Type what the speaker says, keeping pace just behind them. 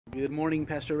Good morning,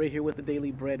 Pastor Ray here with the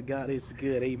Daily Bread. God is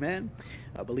good, amen.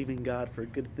 Believing God for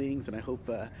good things, and I hope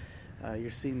you're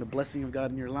seeing the blessing of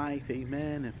God in your life,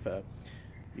 amen. If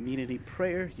you need any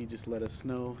prayer, you just let us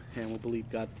know, and we'll believe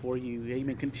God for you,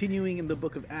 amen. Continuing in the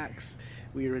book of Acts,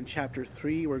 we are in chapter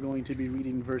 3. We're going to be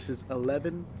reading verses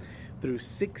 11 through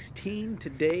 16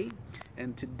 today,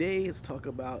 and today let's talk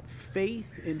about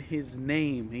faith in His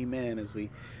name, amen, as we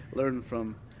learn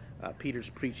from Peter's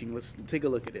preaching. Let's take a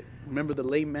look at it. Remember, the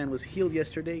lame man was healed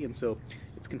yesterday, and so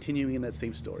it's continuing in that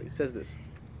same story. It says this: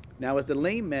 Now as the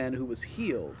lame man who was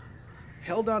healed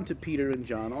held on to Peter and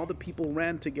John, all the people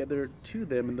ran together to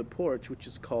them in the porch, which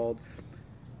is called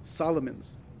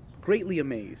Solomon's, greatly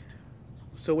amazed.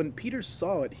 So when Peter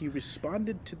saw it, he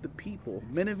responded to the people,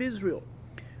 "Men of Israel,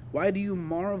 why do you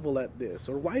marvel at this?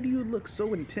 Or why do you look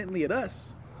so intently at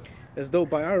us, as though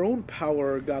by our own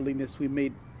power or godliness we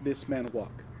made this man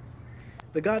walk?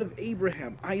 The God of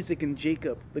Abraham, Isaac, and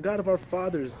Jacob, the God of our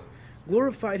fathers,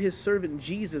 glorified his servant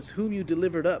Jesus, whom you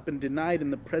delivered up and denied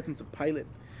in the presence of Pilate,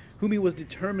 whom he was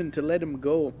determined to let him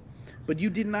go. But you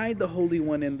denied the Holy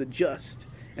One and the just,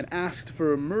 and asked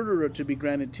for a murderer to be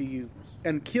granted to you,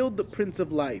 and killed the Prince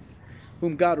of Life,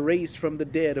 whom God raised from the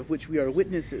dead, of which we are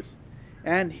witnesses.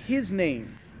 And his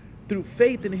name, through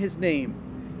faith in his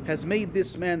name, has made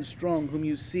this man strong, whom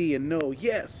you see and know.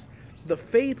 Yes, the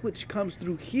faith which comes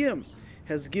through him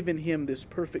has given him this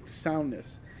perfect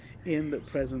soundness in the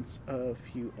presence of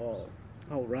you all."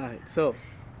 All right, so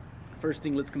first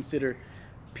thing, let's consider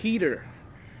Peter.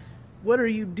 What are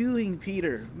you doing,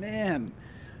 Peter? Man,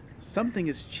 something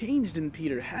has changed in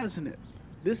Peter, hasn't it?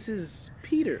 This is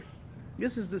Peter.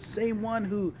 This is the same one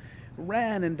who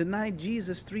ran and denied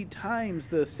Jesus 3 times,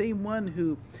 the same one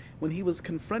who, when he was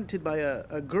confronted by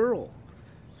a girl,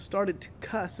 started to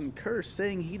cuss and curse,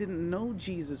 saying he didn't know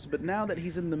Jesus. But now that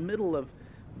he's in the middle of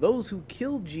those who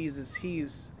killed Jesus,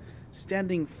 he's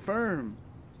standing firm.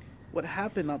 What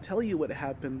happened? I'll tell you what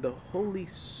happened. The Holy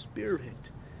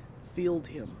Spirit filled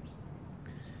him.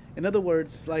 In other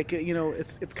words,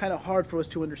 it's kind of hard for us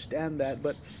to understand that,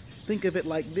 but think of it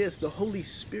like this: the Holy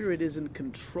Spirit is in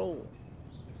control.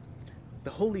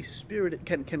 The Holy Spirit,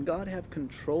 can God have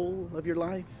control of your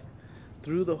life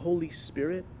through the Holy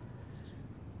Spirit?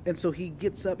 And so he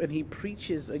gets up and he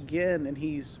preaches again, and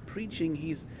he's preaching,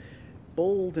 he's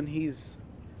bold, and he's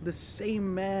the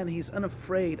same man. He's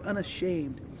unafraid,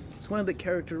 unashamed. It's one of the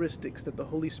characteristics that the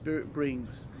Holy Spirit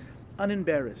brings.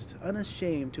 Unembarrassed,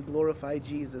 unashamed to glorify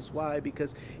Jesus. Why?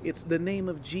 Because it's the name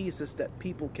of Jesus that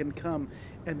people can come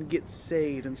and get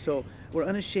saved. And so we're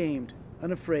unashamed,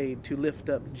 unafraid to lift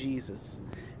up Jesus.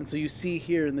 And so you see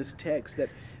here in this text that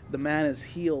the man is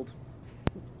healed.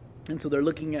 And so they're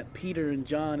looking at Peter and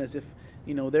John as if,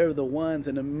 they're the ones.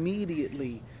 And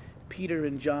immediately, Peter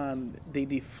and John, they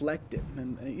deflect it.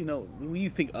 And, you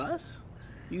think us?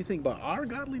 You think by our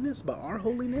godliness, by our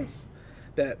holiness,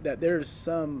 that there's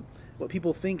some, what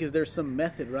people think is there's some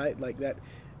method, right? Like that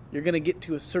you're going to get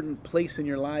to a certain place in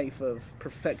your life of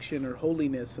perfection or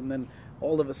holiness, and then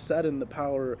all of a sudden the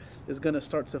power is going to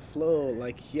start to flow.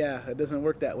 Like, yeah, it doesn't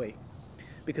work that way.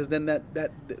 Because then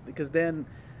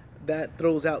that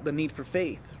throws out the need for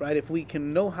faith, right? If we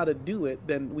can know how to do it,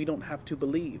 then we don't have to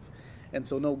believe. And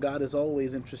so, no, God is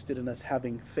always interested in us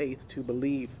having faith to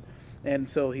believe. And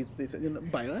so they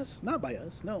said, by us? Not by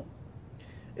us, no.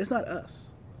 It's not us.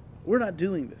 We're not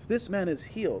doing this. This man is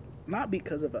healed, not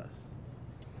because of us.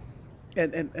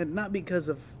 And not because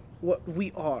of what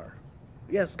we are.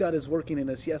 Yes, God is working in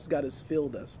us. Yes, God has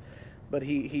filled us. But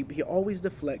he always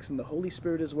deflects, and the Holy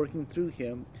Spirit is working through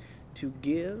him to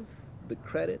give the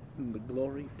credit and the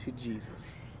glory to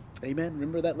Jesus. Amen.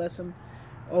 Remember that lesson?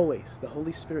 Always, the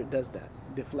Holy Spirit does that.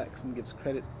 Deflects and gives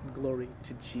credit and glory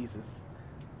to Jesus.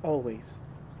 Always.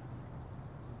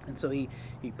 And so he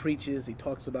preaches, he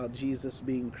talks about Jesus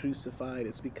being crucified.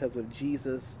 It's because of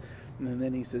Jesus. And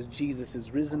then he says Jesus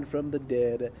is risen from the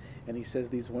dead. And he says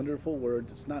these wonderful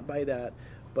words. It's not by that,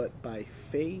 but by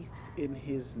faith in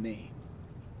his name.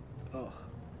 Oh,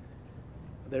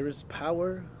 there is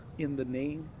power in the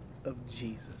name of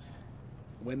Jesus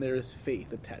when there is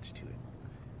faith attached to it,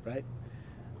 right?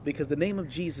 Because the name of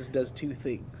Jesus does 2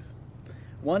 things.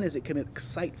 One is it can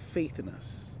excite faith in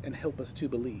us and help us to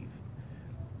believe.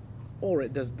 Or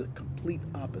it does the complete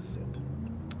opposite,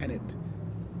 and it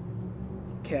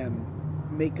can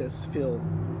make us feel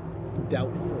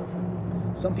doubtful.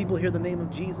 Some people hear the name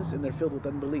of Jesus and they're filled with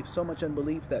unbelief. So much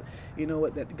unbelief that,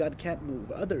 that God can't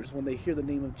move. Others, when they hear the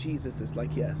name of Jesus, it's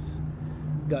like, yes,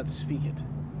 God, speak it.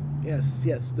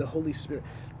 Yes, the Holy Spirit.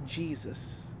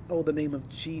 Jesus. Oh, the name of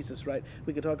Jesus, right?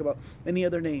 We could talk about any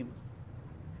other name.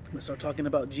 We start talking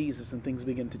about Jesus and things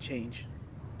begin to change.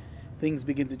 things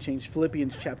begin to change.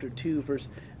 Philippians chapter 2, verse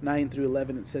 9 through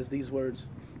 11, it says these words.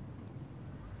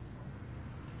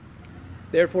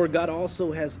 Therefore God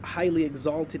also has highly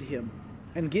exalted him,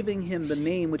 and giving him the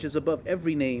name which is above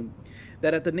every name,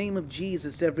 that at the name of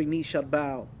Jesus every knee shall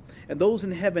bow, and those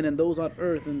in heaven and those on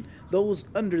earth and those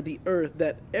under the earth,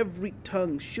 that every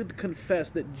tongue should confess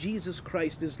that Jesus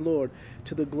Christ is Lord,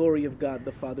 to the glory of God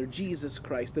the Father. Jesus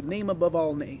Christ, the name above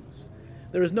all names.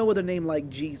 There is no other name like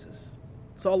Jesus.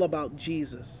 It's all about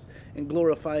Jesus and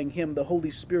glorifying him, the Holy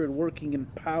Spirit working in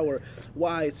power.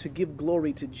 Why? To give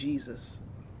glory to Jesus.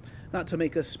 Not to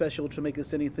make us special, to make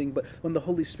us anything, but when the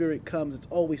Holy Spirit comes, it's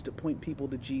always to point people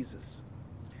to Jesus.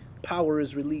 Power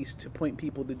is released to point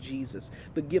people to Jesus.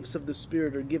 The gifts of the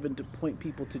Spirit are given to point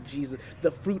people to Jesus.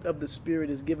 The fruit of the Spirit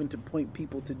is given to point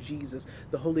people to Jesus.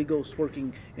 The Holy Ghost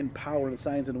working in power and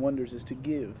signs and wonders is to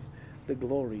give the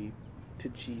glory to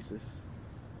Jesus.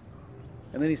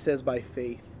 And then he says by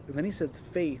faith. And then he says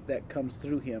faith that comes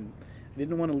through him. I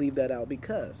didn't want to leave that out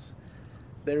because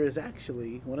there is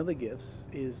actually, one of the gifts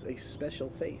is a special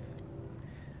faith.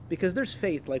 Because there's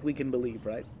faith like we can believe,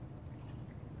 right?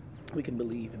 We can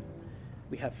believe and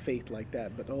we have faith like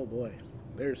that, but oh boy,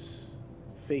 there's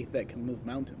faith that can move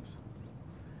mountains.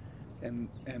 And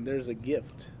there's a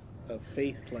gift of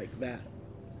faith like that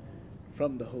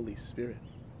from the Holy Spirit.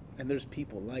 And there's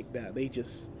people like that.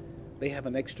 They have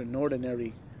an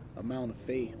extraordinary amount of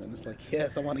faith. And it's like,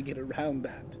 yes, I want to get around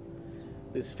that.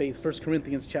 This faith. 1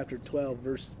 Corinthians chapter 12,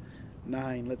 verse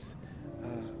 9. Let's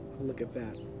look at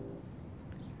that.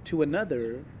 To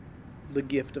another, the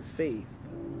gift of faith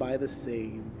by the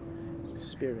same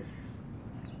Spirit.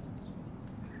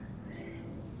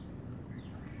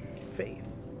 Faith.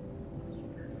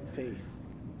 Faith.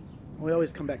 We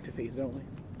always come back to faith, don't we?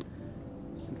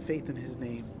 And faith in his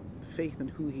name. Faith in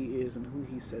who he is and who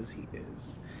he says he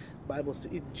is. The Bible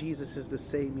says Jesus is the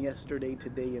same yesterday,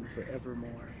 today, and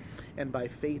forevermore. And by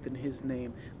faith in his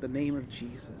name, the name of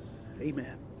Jesus.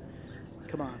 Amen.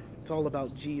 Come on. It's all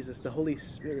about Jesus. The Holy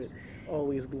Spirit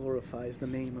always glorifies the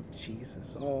name of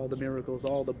Jesus. All the miracles,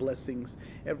 all the blessings,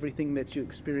 everything that you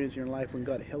experience in your life when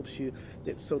God helps you,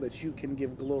 it's so that you can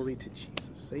give glory to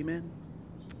Jesus. Amen.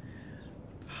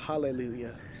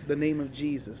 Hallelujah. The name of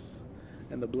Jesus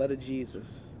and the blood of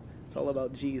Jesus. It's all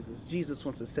about Jesus. Jesus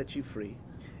wants to set you free.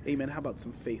 Amen. How about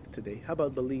some faith today? How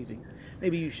about believing?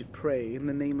 Maybe you should pray in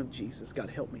the name of Jesus. God,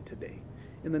 help me today.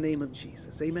 In the name of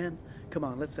Jesus. Amen. Come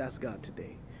on, let's ask God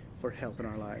today for help in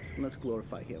our lives. And let's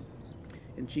glorify him.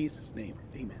 In Jesus' name,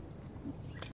 amen.